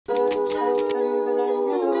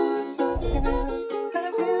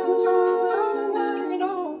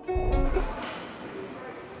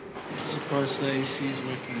the AC's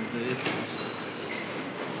working with the aircraft.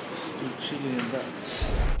 Still chilly and that.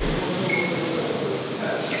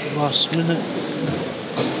 Last minute.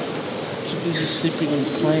 Too busy sleeping on the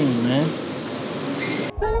plane, man.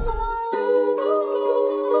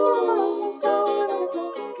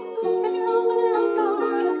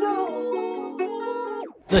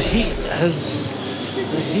 The heat has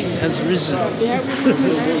risen.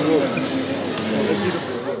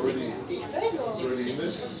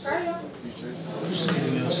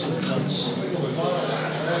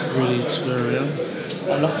 Ready to go around.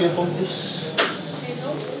 Unlock your focus.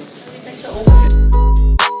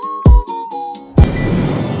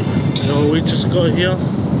 So we just got here.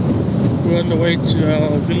 We're on the way to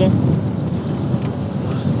our villa.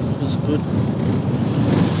 It was good.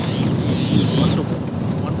 It was wonderful.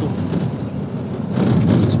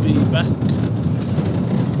 Good to be back.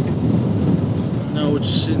 Now we're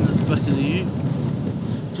just sitting at the back of the ute,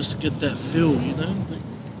 just to get that feel, you know.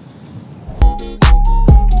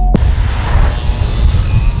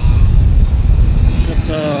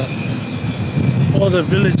 Got all the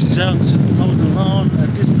villagers out holding on.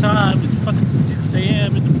 At this time, it's fucking 6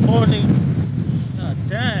 AM in the morning. God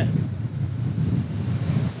damn.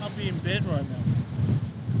 I'll be in bed right now.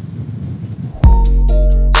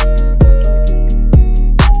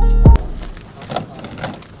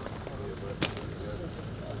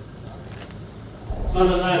 I don't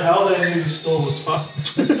know how they knew the store was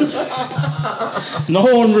fucked. No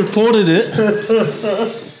one reported it.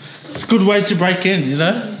 It's a good way to break in, you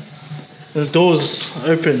know? The doors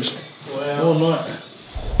open all night.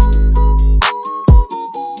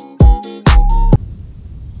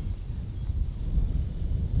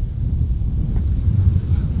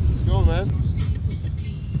 Go, man.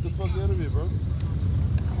 Get the fuck out of here, bro.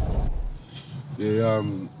 Yeah,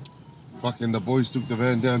 fucking the boys took the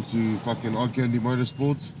van down to fucking Eye Candy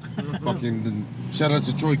Motorsports. Fucking shout out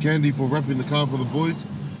to Troy Candy for wrapping the car for the boys.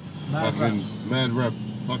 Mad rap.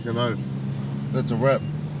 Fucking oath. That's a wrap.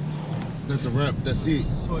 That's a wrap. That's it.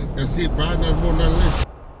 Sweet. That's it, bro. No more, no less.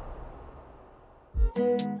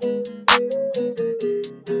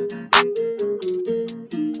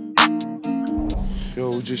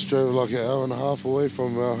 Yo, we just drove like an hour and a half away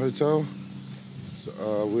from our hotel.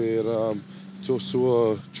 So, we're at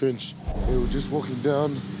Torsua Trench. Yeah, we're just walking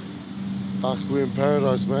down. We're in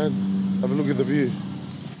paradise, man. Have a look at the view.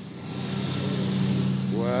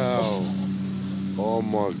 Wow. Oh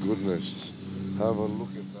my goodness. Have a look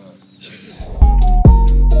at that.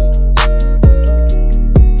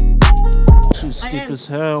 She's steep as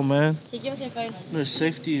hell, man. Hey, give us your phone. No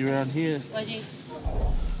safety around here. YG.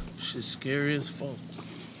 She's scary as fuck.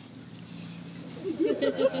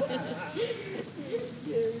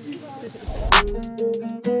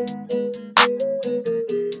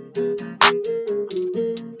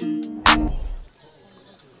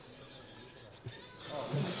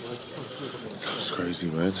 That was crazy,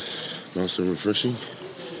 man. Nice and refreshing.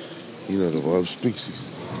 You know the vibes, Pixies.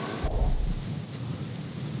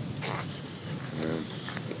 Man,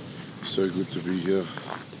 so good to be here.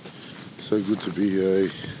 So good to be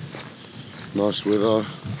here. Nice weather.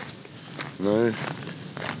 You know,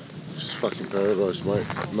 just fucking paradise, mate.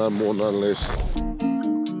 No more, no less.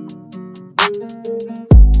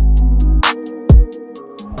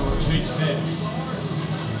 Retreat set.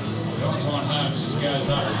 The on-time home just goes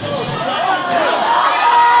up.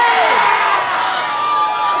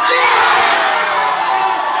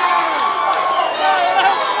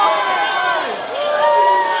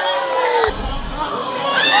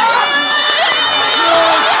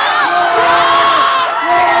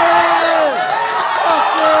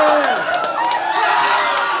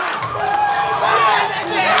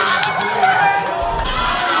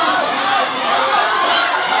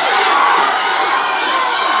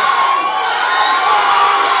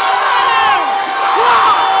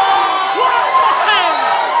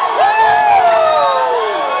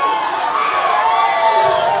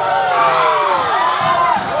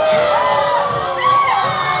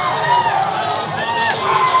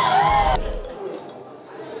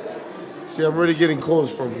 See, I'm already getting calls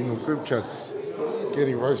from group chats,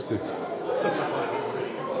 getting roasted.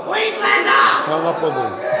 Queenslander! Hung up on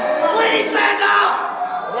them. Queenslander!